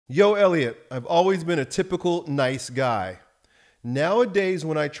Yo, Elliott, I've always been a typical nice guy. Nowadays,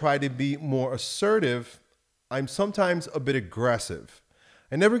 when I try to be more assertive, I'm sometimes a bit aggressive.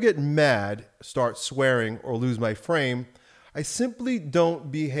 I never get mad, start swearing, or lose my frame. I simply don't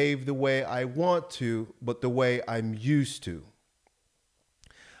behave the way I want to, but the way I'm used to.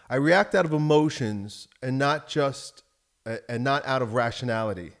 I react out of emotions and not out of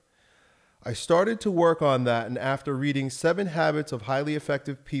rationality. I started to work on that, and after reading 7 Habits of Highly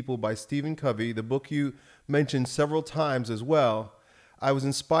Effective People by Stephen Covey, the book you mentioned several times as well, I was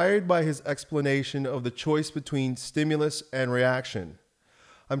inspired by his explanation of the choice between stimulus and reaction.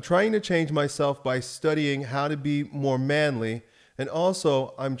 I'm trying to change myself by studying how to be more manly, and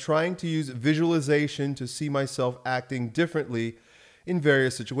also I'm trying to use visualization to see myself acting differently in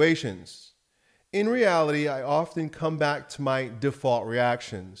various situations. In reality, I often come back to my default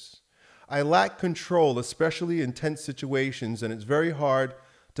reactions. I lack control, especially in tense situations, and it's very hard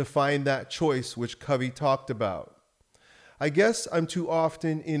to find that choice which Covey talked about. I guess I'm too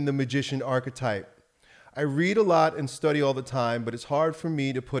often in the magician archetype. I read a lot and study all the time, but it's hard for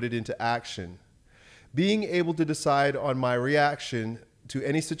me to put it into action. Being able to decide on my reaction to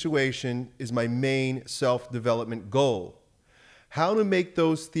any situation is my main self-development goal. How to make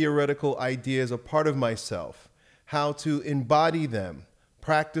those theoretical ideas a part of myself, how to embody them,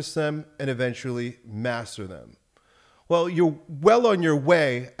 practice them, and eventually master them. Well, you're well on your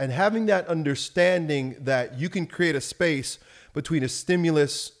way, and having that understanding that you can create a space between a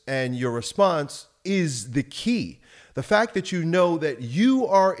stimulus and your response is the key. The fact that you know that you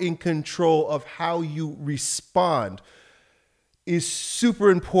are in control of how you respond is super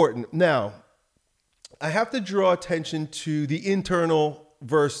important. Now, I have to draw attention to the internal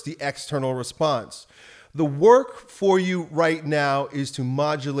versus the external response. The work for you right now is to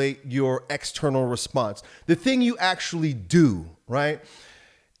modulate your external response. The thing you actually do, right?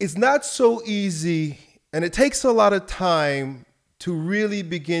 It's not so easy, and it takes a lot of time to really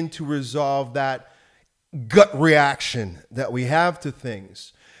begin to resolve that gut reaction that we have to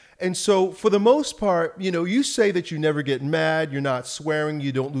things. And so for the most part, you say that you never get mad, you're not swearing,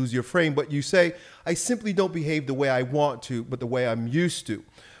 you don't lose your frame, but you say, I simply don't behave the way I want to, but the way I'm used to.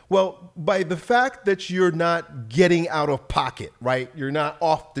 Well, by the fact that you're not getting out of pocket, right? You're not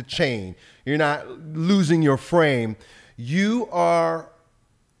off the chain. You're not losing your frame. You are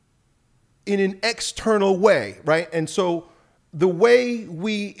in an external way, right? And so the way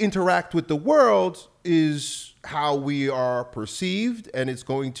we interact with the world is how we are perceived, and it's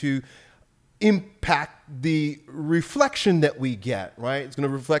going to impact the reflection that we get, right? It's going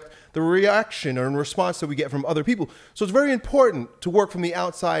to reflect the reaction or response that we get from other people. So it's very important to work from the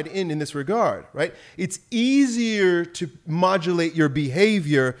outside in this regard, right? It's easier to modulate your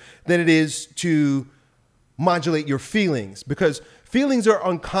behavior than it is to modulate your feelings, because feelings are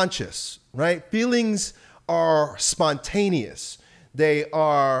unconscious, right? Feelings are spontaneous. They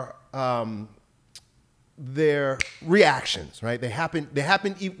are their reactions, right? They happen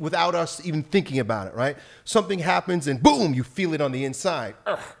without us even thinking about it, right? Something happens and boom, you feel it on the inside.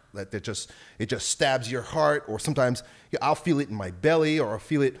 It just stabs your heart, or sometimes I'll feel it in my belly, or I'll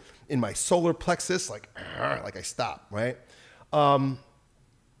feel it in my solar plexus, like I stop, right?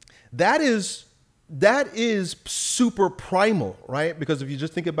 That is super primal, right? Because if you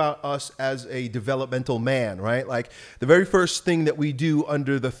just think about us as a developmental man, right? Like the very first thing that we do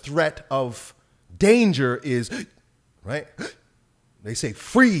under the threat of danger is, right? They say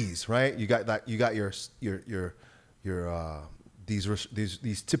freeze, right? You got that. You got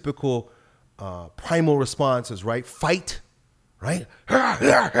these typical primal responses, right? Fight, right?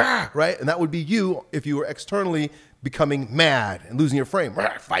 Right, and that would be you if you were externally becoming mad and losing your frame.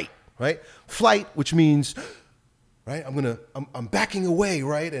 Fight, right? Flight, which means, right? I'm backing away,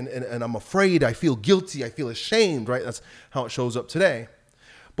 right? And I'm afraid. I feel guilty. I feel ashamed, right? That's how it shows up today.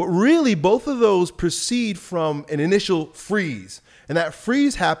 But really, both of those proceed from an initial freeze. And that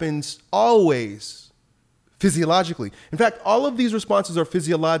freeze happens always physiologically. In fact, all of these responses are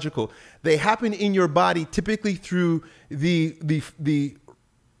physiological. They happen in your body typically through the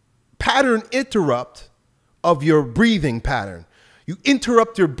pattern interrupt of your breathing pattern. You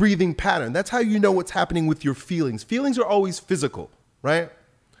interrupt your breathing pattern. That's how you know what's happening with your feelings. Feelings are always physical, right?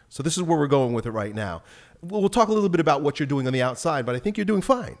 So this is where we're going with it right now. We'll talk a little bit about what you're doing on the outside, but I think you're doing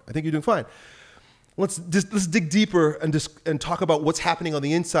fine. Let's dig deeper and talk about what's happening on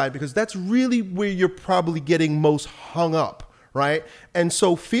the inside, because that's really where you're probably getting most hung up, right? And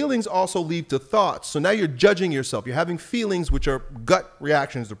so feelings also lead to thoughts. So now you're judging yourself. You're having feelings, which are gut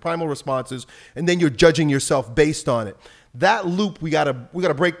reactions, the primal responses, and then you're judging yourself based on it. That loop, we gotta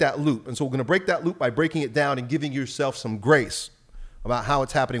break that loop. And so we're gonna break that loop by breaking it down and giving yourself some grace. about how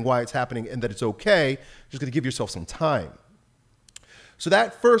it's happening, why it's happening, and that it's okay. Just going to give yourself some time. So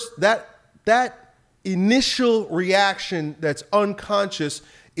that initial reaction that's unconscious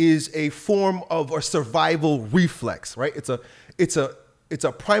is a form of a survival reflex, right? It's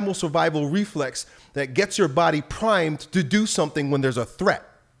a primal survival reflex that gets your body primed to do something when there's a threat.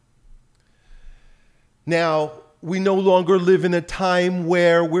 Now, we no longer live in a time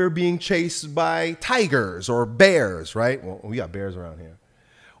where we're being chased by tigers or bears, right? Well, we got bears around here.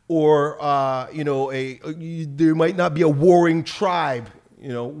 Or, there might not be a warring tribe,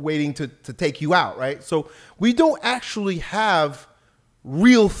 waiting to take you out, right? So we don't actually have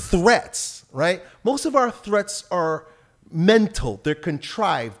real threats, right? Most of our threats are mental. They're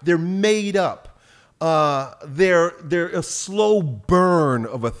contrived. They're made up. They're a slow burn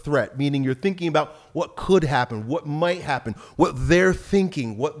of a threat, meaning you're thinking about what could happen, what might happen, what they're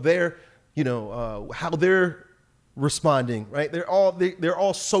thinking, what they're, how they're responding, right? They're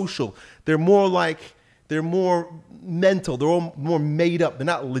all social. They're more mental. They're all more made up. They're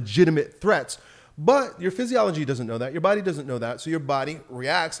not legitimate threats. But your physiology doesn't know that. Your body doesn't know that. So your body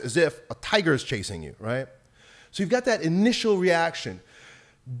reacts as if a tiger is chasing you, right? So you've got that initial reaction.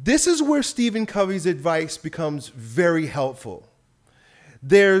 This is where Stephen Covey's advice becomes very helpful.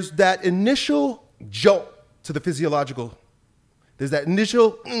 There's that initial jolt to the physiological. There's that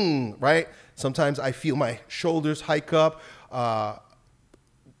initial, right? Sometimes I feel my shoulders hike up.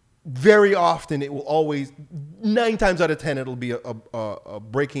 Very often it will always, 9 times out of 10, it'll be a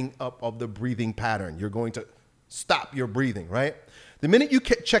breaking up of the breathing pattern. You're going to stop your breathing, right? The minute you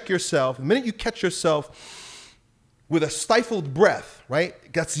check yourself, the minute you catch yourself with a stifled breath, right?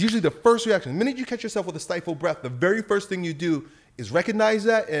 That's usually the first reaction. The minute you catch yourself with a stifled breath, the very first thing you do is recognize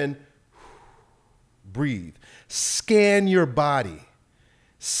that and breathe. Scan your body.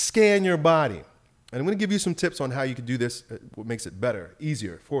 Scan your body. And I'm going to give you some tips on how you can do this, what makes it better,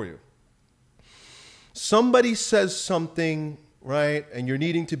 easier for you. Somebody says something, right, and you're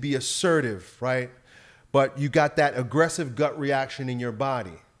needing to be assertive, right? But you got that aggressive gut reaction in your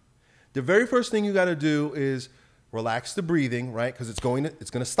body. The very first thing you got to do is relax the breathing, right? Because it's going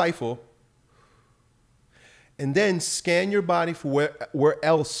to stifle. And then scan your body for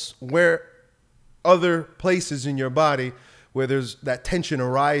where other places in your body where there's that tension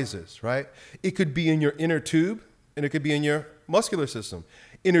arises, right? It could be in your inner tube and it could be in your muscular system.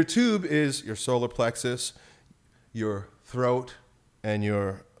 Inner tube is your solar plexus, your throat, and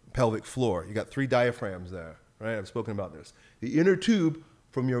your pelvic floor. You got 3 diaphragms there, right? I've spoken about this. The inner tube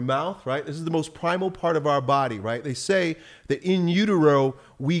from your mouth, right? This is the most primal part of our body, right? They say that in utero,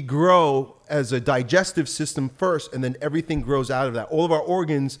 we grow as a digestive system first, and then everything grows out of that. All of our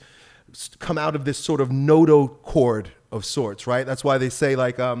organs come out of this sort of notochord of sorts, right? That's why they say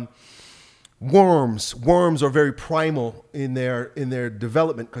like worms are very primal in their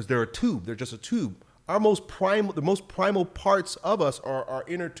development because they're a tube. They're just a tube. The most primal parts of us are our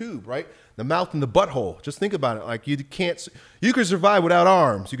inner tube, right? The mouth and the butthole. Just think about it. Like you can survive without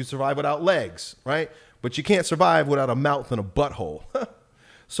arms. You can survive without legs, right? But you can't survive without a mouth and a butthole.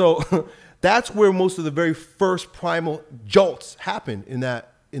 So that's where most of the very first primal jolts happen, in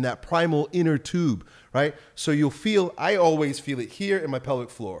that primal inner tube, right? So I always feel it here in my pelvic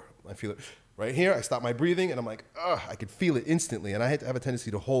floor. I feel it right here. I stop my breathing and I'm like, I could feel it instantly. And I have a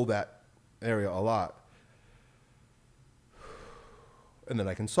tendency to hold that area a lot. And then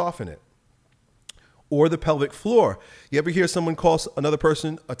I can soften it. Or the pelvic floor. You ever hear someone call another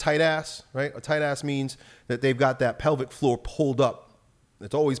person a tight ass, right? A tight ass means that they've got that pelvic floor pulled up.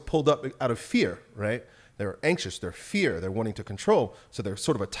 It's always pulled up out of fear, right? They're anxious, they're fear, they're wanting to control. So they're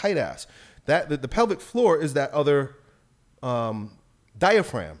sort of a tight ass. The pelvic floor is that other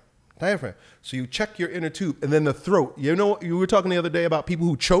diaphragm. So you check your inner tube, and then the throat. You were talking the other day about people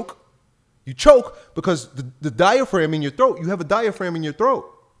who choke. You choke because the diaphragm in your throat, you have a diaphragm in your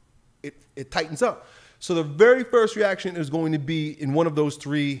throat. It tightens up. So the very first reaction is going to be in one of those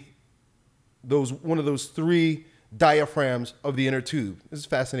three diaphragms of the inner tube. This is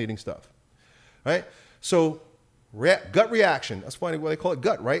fascinating stuff, right? So gut reaction, that's why they call it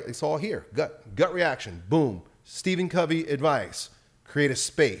gut, right? It's all here, gut reaction, boom. Stephen Covey advice, create a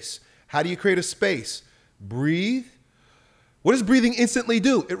space. How do you create a space? Breathe. What does breathing instantly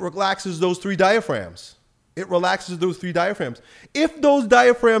do? It relaxes those 3 diaphragms. It relaxes those 3 diaphragms. If those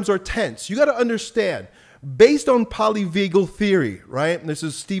diaphragms are tense, you got to understand, based on polyvagal theory, right? And this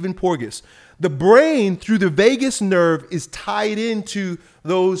is Stephen Porges. The brain, through the vagus nerve, is tied into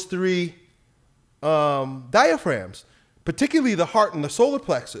those 3 diaphragms, particularly the heart and the solar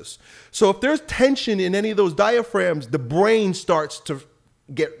plexus. So if there's tension in any of those diaphragms, the brain starts to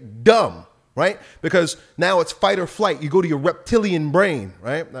get dumb, right? Because now it's fight or flight. You go to your reptilian brain,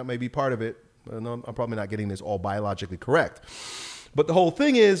 right? That may be part of it. I'm probably not getting this all biologically correct. But the whole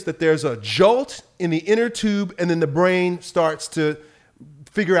thing is that there's a jolt in the inner tube, and then the brain starts to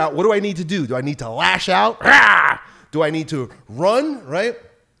figure out, what do I need to do? Do I need to lash out? Ah! Do I need to run, right?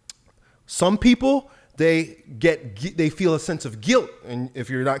 Some people, they feel a sense of guilt. And if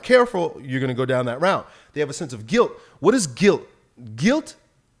you're not careful, you're going to go down that route. They have a sense of guilt. What is guilt? Guilt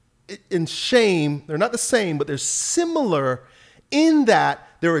and shame, they're not the same, but they're similar in that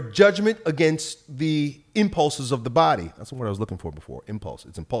they're a judgment against the impulses of the body. That's the word I was looking for before, impulse.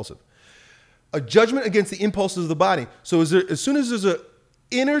 It's impulsive. A judgment against the impulses of the body. So as soon as there's an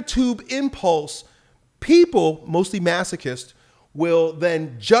inner tube impulse, people, mostly masochists, will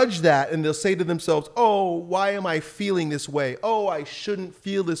then judge that, and they'll say to themselves, oh, why am I feeling this way? Oh, I shouldn't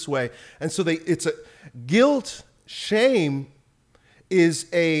feel this way. And so it's a guilt, shame is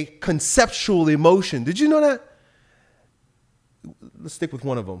a conceptual emotion. Did you know that? Let's stick with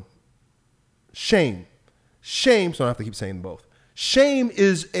one of them. Shame. Shame, so I don't have to keep saying them both. Shame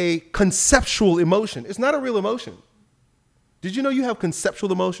is a conceptual emotion. It's not a real emotion. Did you know you have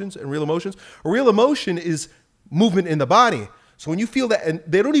conceptual emotions and real emotions? A real emotion is movement in the body. So when you feel that, and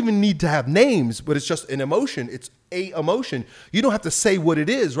they don't even need to have names, but it's just an emotion. It's a emotion. You don't have to say what it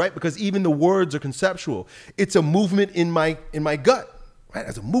is, right? Because even the words are conceptual. It's a movement in my gut, right?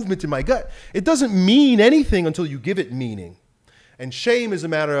 It's a movement in my gut. It doesn't mean anything until you give it meaning. And shame is a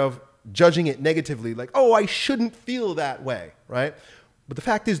matter of judging it negatively, like, oh, I shouldn't feel that way, right? But the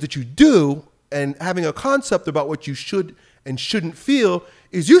fact is that you do, and having a concept about what you should and shouldn't feel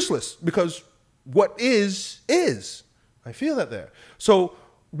is useless, because what is. I feel that there. So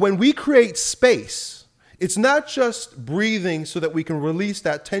when we create space, it's not just breathing so that we can release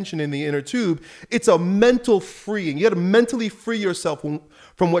that tension in the inner tube. It's a mental freeing. You got to mentally free yourself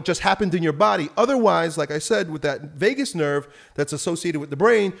from what just happened in your body. Otherwise, like I said, with that vagus nerve that's associated with the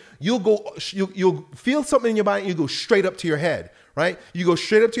brain, you'll feel something in your body and you go straight up to your head, right? You go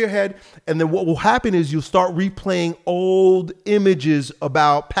straight up to your head, and then what will happen is you'll start replaying old images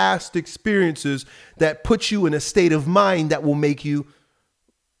about past experiences that put you in a state of mind that will make you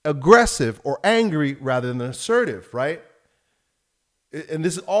aggressive or angry rather than assertive, right? And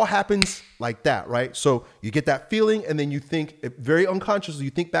this all happens like that, right? So you get that feeling, and then you think, very unconsciously, you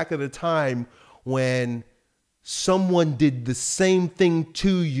think back at a time when someone did the same thing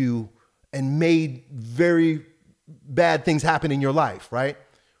to you and made very bad things happen in your life, right?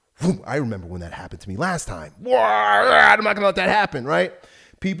 I remember when that happened to me last time. I'm not gonna let that happen, right?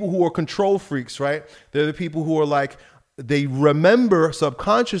 People who are control freaks, right? They're the people who are like, they remember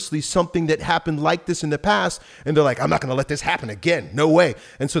subconsciously something that happened like this in the past, and they're like, I'm not going to let this happen again. No way.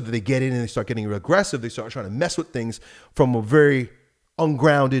 And so they get in and they start getting aggressive. They start trying to mess with things from a very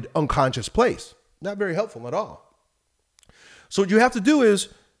ungrounded, unconscious place. Not very helpful at all. So what you have to do is,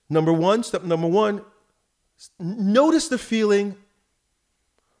 step number one, notice the feeling,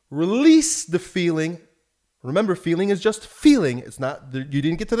 release the feeling. Remember, feeling is just feeling. It's not, you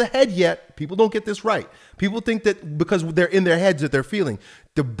didn't get to the head yet. People don't get this right. People think that because they're in their heads that they're feeling.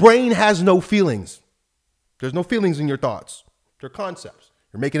 The brain has no feelings. There's no feelings in your thoughts. They're concepts.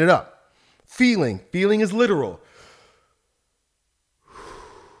 You're making it up. Feeling is literal.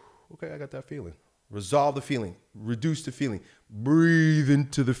 Okay, I got that feeling. Resolve the feeling. Reduce the feeling. Breathe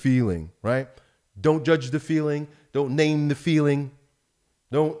into the feeling, right? Don't judge the feeling. Don't name the feeling.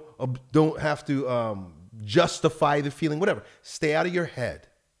 Don't have to justify the feeling, whatever. Stay out of your head.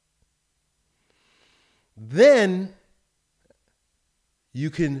 Then you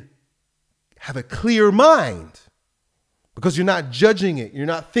can have a clear mind because you're not judging it. You're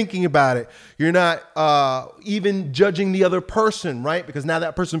not thinking about it. You're not even judging the other person, right? Because now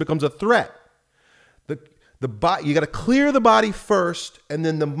that person becomes a threat. The body, you got to clear the body first, and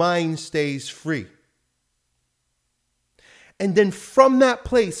then the mind stays free. And then from that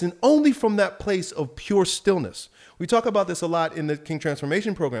place, and only from that place of pure stillness, we talk about this a lot in the King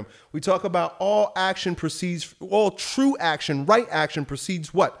Transformation Program. We talk about all true action, right action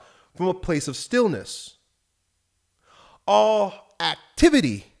proceeds what? From a place of stillness. All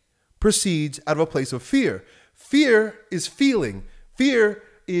activity proceeds out of a place of fear. Fear is feeling. Fear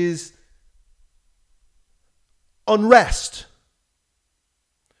is unrest.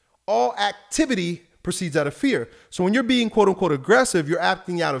 All activity proceeds out of fear. So when you're being quote unquote aggressive, you're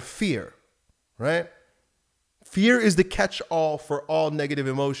acting out of fear, right? Fear is the catch-all for all negative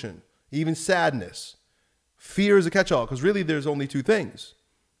emotion, even sadness. Fear is a catch-all because really there's only two things.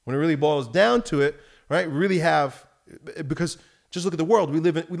 When it really boils down to it, right? We really have, because just look at the world. We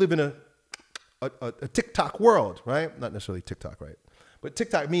live in a TikTok world, right? Not necessarily TikTok, right? But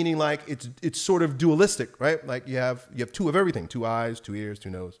TikTok meaning like it's sort of dualistic, right? Like you have two of everything: two eyes, two ears, two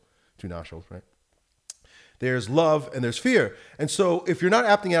nose, two nostrils, right? There's love and there's fear. And so if you're not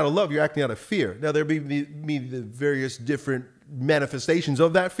acting out of love, you're acting out of fear. Now there may be the various different manifestations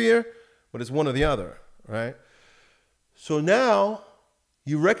of that fear, but it's one or the other, right? So now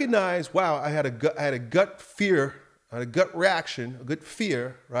you recognize, wow, I had a gut fear, I had a gut reaction, a gut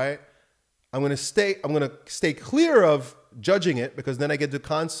fear, right? I'm gonna stay clear of judging it, because then I get the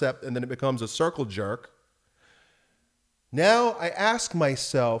concept and then it becomes a circle jerk. Now I ask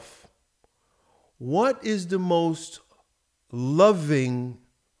myself, what is the most loving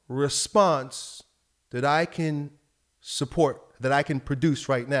response that I can support, that I can produce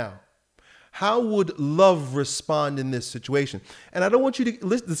right now? How would love respond in this situation? And I don't want you to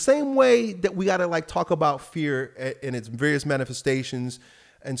listen the same way that we got to like talk about fear in its various manifestations,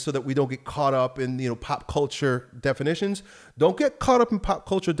 and so that we don't get caught up in, you know, pop culture definitions. Don't get caught up in pop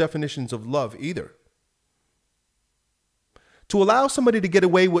culture definitions of love either. To allow somebody to get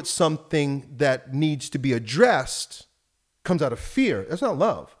away with something that needs to be addressed comes out of fear. That's not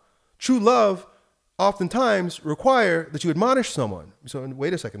love. True love oftentimes require that you admonish someone. So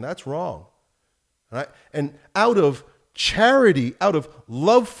wait a second, that's wrong. All right? And out of charity, out of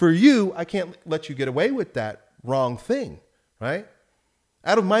love for you, I can't let you get away with that wrong thing, right?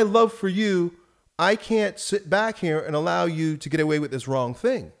 Out of my love for you, I can't sit back here and allow you to get away with this wrong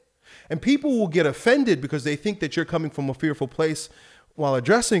thing. And people will get offended because they think that you're coming from a fearful place while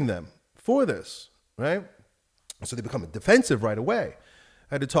addressing them for this, right? So they become defensive right away.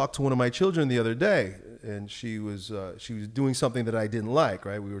 I had to talk to one of my children the other day, and she was doing something that I didn't like,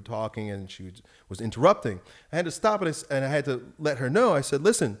 right? We were talking and she was interrupting. I had to stop it and I had to let her know. I said,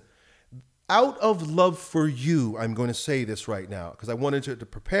 listen, out of love for you, I'm going to say this right now, because I wanted to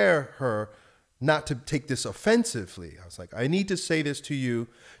prepare her not to take this offensively. I was like, I need to say this to you,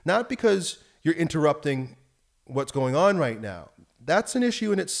 not because you're interrupting what's going on right now. That's an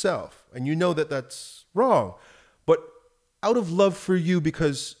issue in itself, and you know that that's wrong. But out of love for you,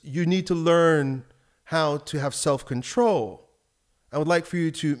 because you need to learn how to have self-control, I would like for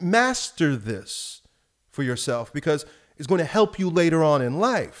you to master this for yourself, because it's going to help you later on in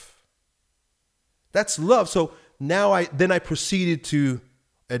life. That's love. So now I proceeded to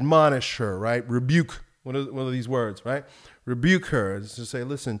admonish her, right? Rebuke, one of these words, right? Rebuke her, and to say,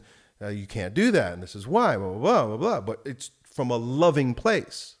 listen, you can't do that, and this is why, blah, blah, blah, blah, blah. But it's from a loving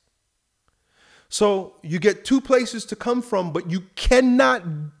place. So you get two places to come from, but you cannot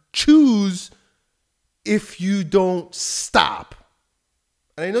choose if you don't stop.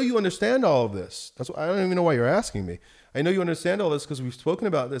 And I know you understand all of this. That's why I don't even know why you're asking me. I know you understand all this because we've spoken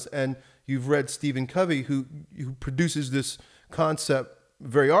about this, and you've read Stephen Covey, who produces this concept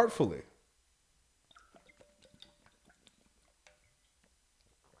very artfully.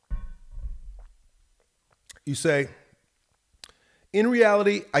 You say, in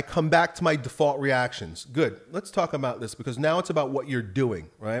reality, I come back to my default reactions. Good. Let's talk about this, because now it's about what you're doing,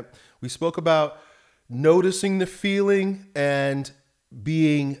 right? We spoke about noticing the feeling and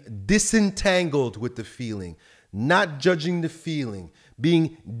being disentangled with the feeling, not judging the feeling,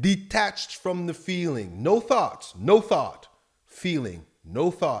 being detached from the feeling. No thoughts, no thought, feeling,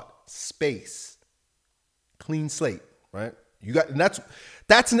 no thought, space, clean slate, right? And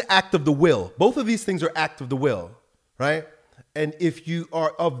that's an act of the will. Both of these things are act of the will, right? And if you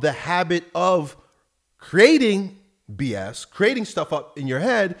are of the habit of creating BS, creating stuff up in your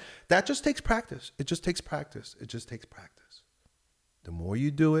head, that just takes practice. It just takes practice. It just takes practice. The more you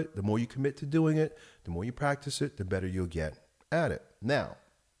do it, the more you commit to doing it, the more you practice it, the better you'll get at it. Now,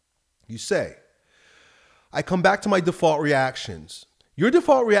 you say, I come back to my default reactions. Your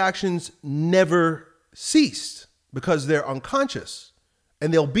default reactions never ceased because they're unconscious,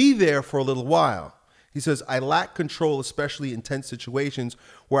 and they'll be there for a little while. He says, I lack control, especially in tense situations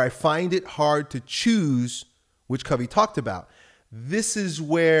where I find it hard to choose, which Covey talked about. This is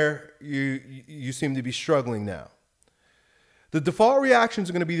where you seem to be struggling now. The default reactions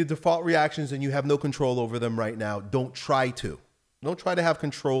are going to be the default reactions, and you have no control over them right now. Don't try to. Don't try to have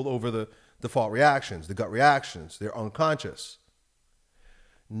control over the default reactions, the gut reactions. They're unconscious.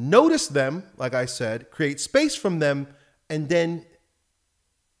 Notice them, like I said, create space from them, and then,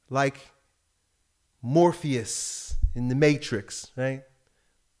 like Morpheus in the Matrix, right?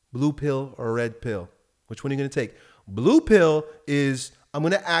 Blue pill or red pill? Which one are you going to take? Blue pill is, I'm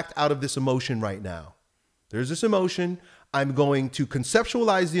going to act out of this emotion right now. There's this emotion. I'm going to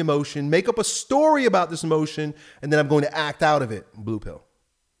conceptualize the emotion, make up a story about this emotion, and then I'm going to act out of it. Blue pill.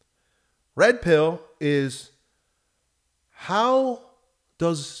 Red pill is, how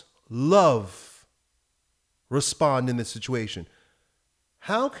does love respond in this situation?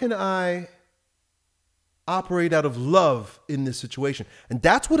 How can I operate out of love in this situation? And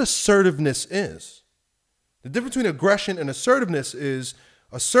that's what assertiveness is. The difference between aggression and assertiveness is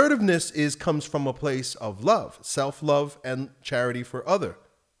comes from a place of love, self-love and charity for other,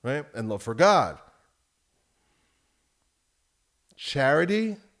 right? And love for God.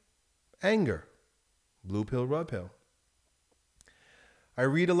 Charity, anger, blue pill, red pill. I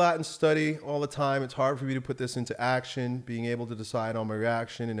read a lot and study all the time. It's hard for me to put this into action. Being able to decide on my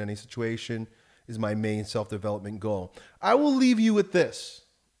reaction in any situation is my main self-development goal. I will leave you with this.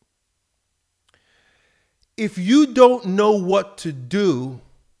 If you don't know what to do,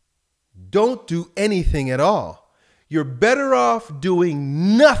 don't do anything at all. You're better off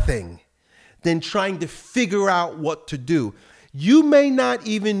doing nothing than trying to figure out what to do. You may not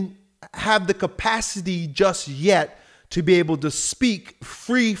even have the capacity just yet to be able to speak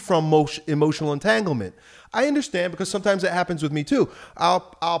free from emotional entanglement. I understand, because sometimes it happens with me too.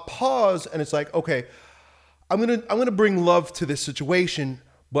 I'll pause and it's like, okay, I'm gonna bring love to this situation,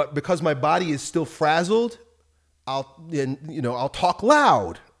 but because my body is still frazzled, I'll talk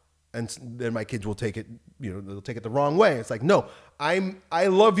loud, and then my kids will take it, they'll take it the wrong way. It's like, no, I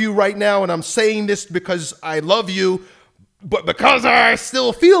love you right now, and I'm saying this because I love you, but because I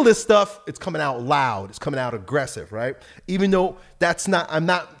still feel this stuff, it's coming out loud. It's coming out aggressive, right? Even though I'm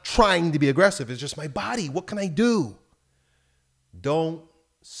not trying to be aggressive. It's just my body. What can I do? Don't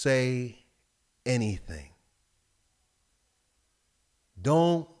say anything.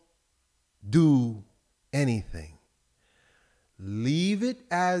 Don't do anything. Leave it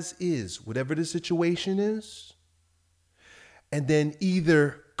as is, whatever the situation is, and then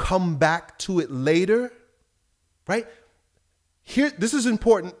either come back to it later, right? Here, this is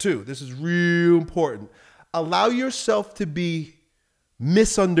important too. This is real important. Allow yourself to be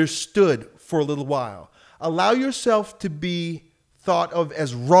misunderstood for a little while. Allow yourself to be thought of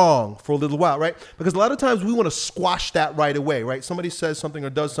as wrong for a little while, right? Because a lot of times we want to squash that right away, right? Somebody says something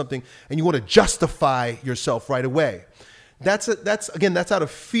or does something and you want to justify yourself right away. That's out of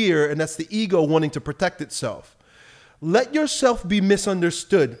fear, and that's the ego wanting to protect itself. Let yourself be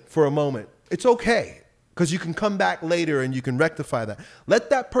misunderstood for a moment. It's okay, because you can come back later and you can rectify that. Let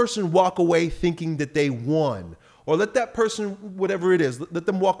that person walk away thinking that they won, or let that person, whatever it is, let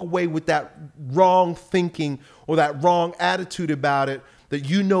them walk away with that wrong thinking or that wrong attitude about it that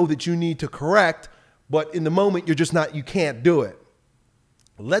you know that you need to correct, but in the moment you can't do it.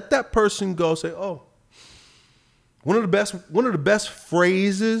 Let that person go. Say, oh, one of the best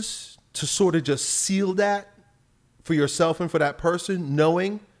phrases to sort of just seal that for yourself and for that person,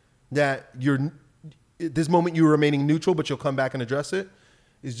 knowing that at this moment you're remaining neutral, but you'll come back and address it,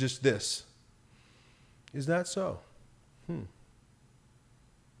 is just this. Is that so? And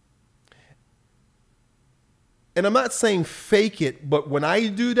I'm not saying fake it, but when I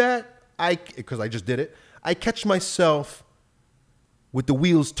do that, because I just did it, I catch myself with the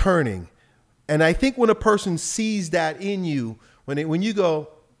wheels turning. And I think when a person sees that in you, when you go,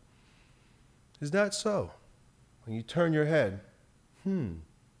 is that so? When you turn your head,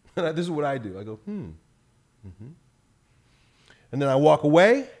 this is what I do. I go, And then I walk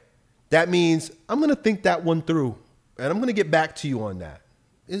away. That means I'm going to think that one through, and I'm going to get back to you on that.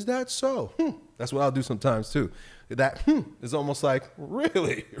 Is that so? That's what I'll do sometimes too. That is almost like,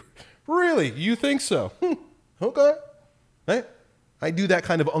 really? Really? You think so? Okay. Right? I do that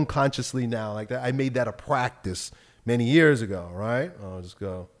kind of unconsciously now. Like that, I made that a practice many years ago, right? I'll just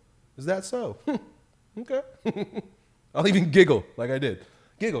go, is that so? Okay. I'll even giggle like I did.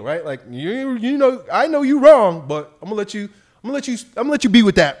 Giggle, right? Like you know, I know you wrong, but I'm gonna let you be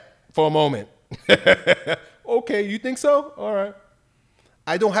with that for a moment. Okay, you think so? All right.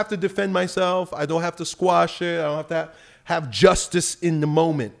 I don't have to defend myself. I don't have to squash it. I don't have to have justice in the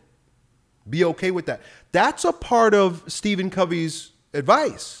moment. Be okay with that. That's a part of Stephen Covey's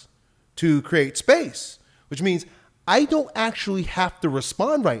advice to create space, which means I don't actually have to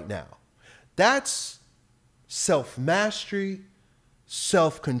respond right now. That's self-mastery,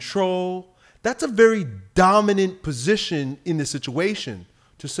 self-control. That's a very dominant position in the situation,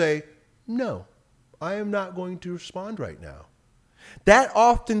 to say, no, I am not going to respond right now. That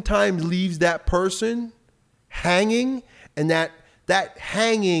oftentimes leaves that person hanging, and that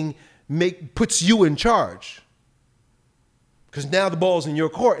hanging puts you in charge, because now the ball's in your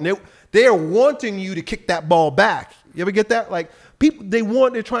court, and they are wanting you to kick that ball back. You ever get that? Like people,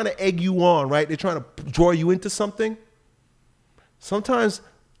 they're trying to egg you on, right? They're trying to draw you into something. Sometimes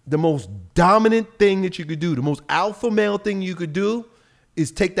the most dominant thing that you could do, the most alpha male thing you could do,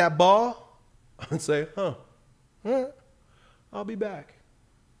 is take that ball and say, all right, I'll be back.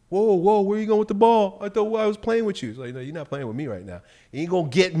 Whoa, whoa, where you going with the ball? I thought I was playing with you. It's like, no, you're not playing with me right now. You ain't going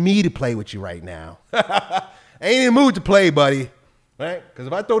to get me to play with you right now. I ain't in the mood to play, buddy. Right? Because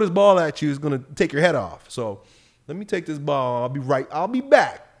if I throw this ball at you, it's going to take your head off. So let me take this ball. I'll be right. I'll be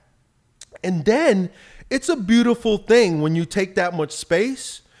back. And then it's a beautiful thing when you take that much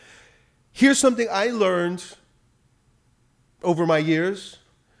space. Here's something I learned over my years.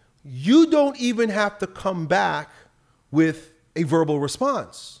 You don't even have to come back with a verbal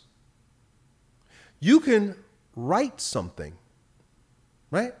response. You can write something,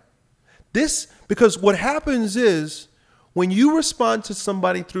 right? Because what happens is when you respond to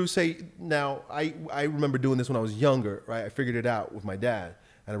somebody through, say, now I remember doing this when I was younger, right? I figured it out with my dad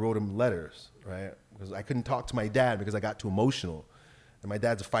and I wrote him letters, right? Because I couldn't talk to my dad because I got too emotional. And my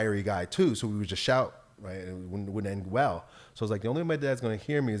dad's a fiery guy too, so we would just shout, right? And it wouldn't end well. So I was like, the only way my dad's gonna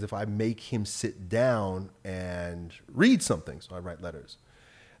hear me is if I make him sit down and read something. So I write letters.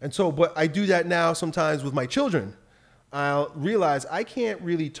 And so, but I do that now sometimes with my children. I'll realize I can't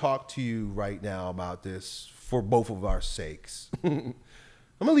really talk to you right now about this for both of our sakes. I'm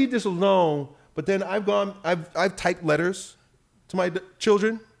gonna leave this alone, but then I've typed letters to my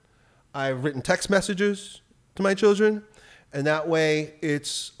children. I've written text messages to my children. And that way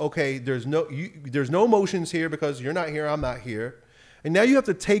it's, okay, there's no emotions here because you're not here, I'm not here. And now you have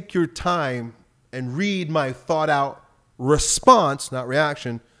to take your time and read my thought out response, not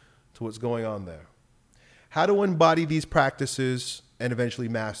reaction, to what's going on there. How to embody these practices and eventually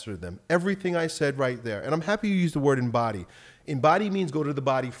master them. Everything I said right there. And I'm happy you used the word embody. Embody means go to the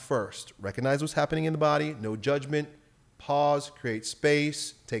body first. Recognize what's happening in the body, no judgment, pause, create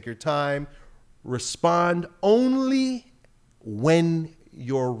space, take your time, respond only when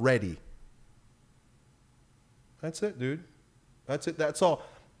you're ready. That's it, dude. That's it. That's all.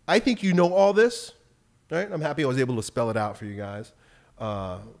 I think you know all this, right? I'm happy I was able to spell it out for you guys.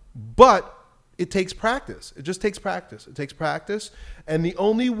 But it takes practice. It just takes practice. It takes practice. And the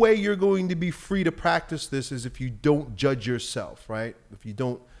only way you're going to be free to practice this is if you don't judge yourself, right? If you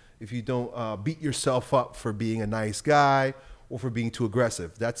don't beat yourself up for being a nice guy or for being too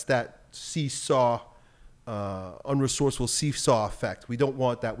aggressive. That's that seesaw, unresourceful seesaw effect. We don't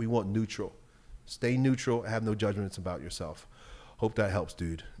want that. We want neutral. Stay neutral. Have no judgments about yourself. Hope that helps,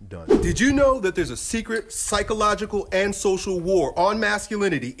 dude. Done. Did you know that there's a secret psychological and social war on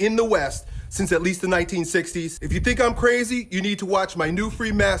masculinity in the West since at least the 1960s? If you think I'm crazy, you need to watch my new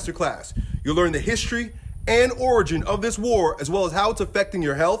free masterclass. You'll learn the history and origin of this war, as well as how it's affecting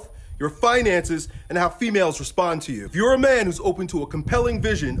your health, your finances, and how females respond to you. If you're a man who's open to a compelling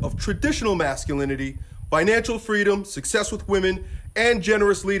vision of traditional masculinity, financial freedom, success with women, and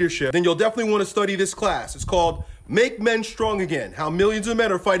generous leadership, then you'll definitely want to study this class. It's called Make Men Strong Again, How Millions of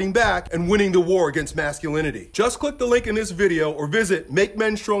Men Are Fighting Back and Winning the War Against Masculinity. Just click the link in this video or visit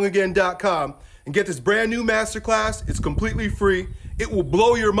MakeMenStrongAgain.com and get this brand new masterclass. It's completely free. It will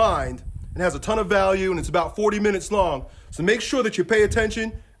blow your mind and has a ton of value, and it's about 40 minutes long. So make sure that you pay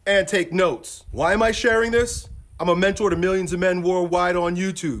attention and take notes. Why am I sharing this? I'm a mentor to millions of men worldwide on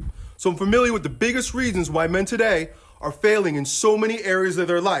YouTube. So I'm familiar with the biggest reasons why men today are failing in so many areas of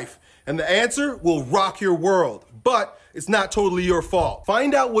their life. And the answer will rock your world, but it's not totally your fault.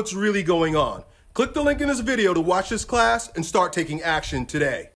 Find out what's really going on. Click the link in this video to watch this class and start taking action today.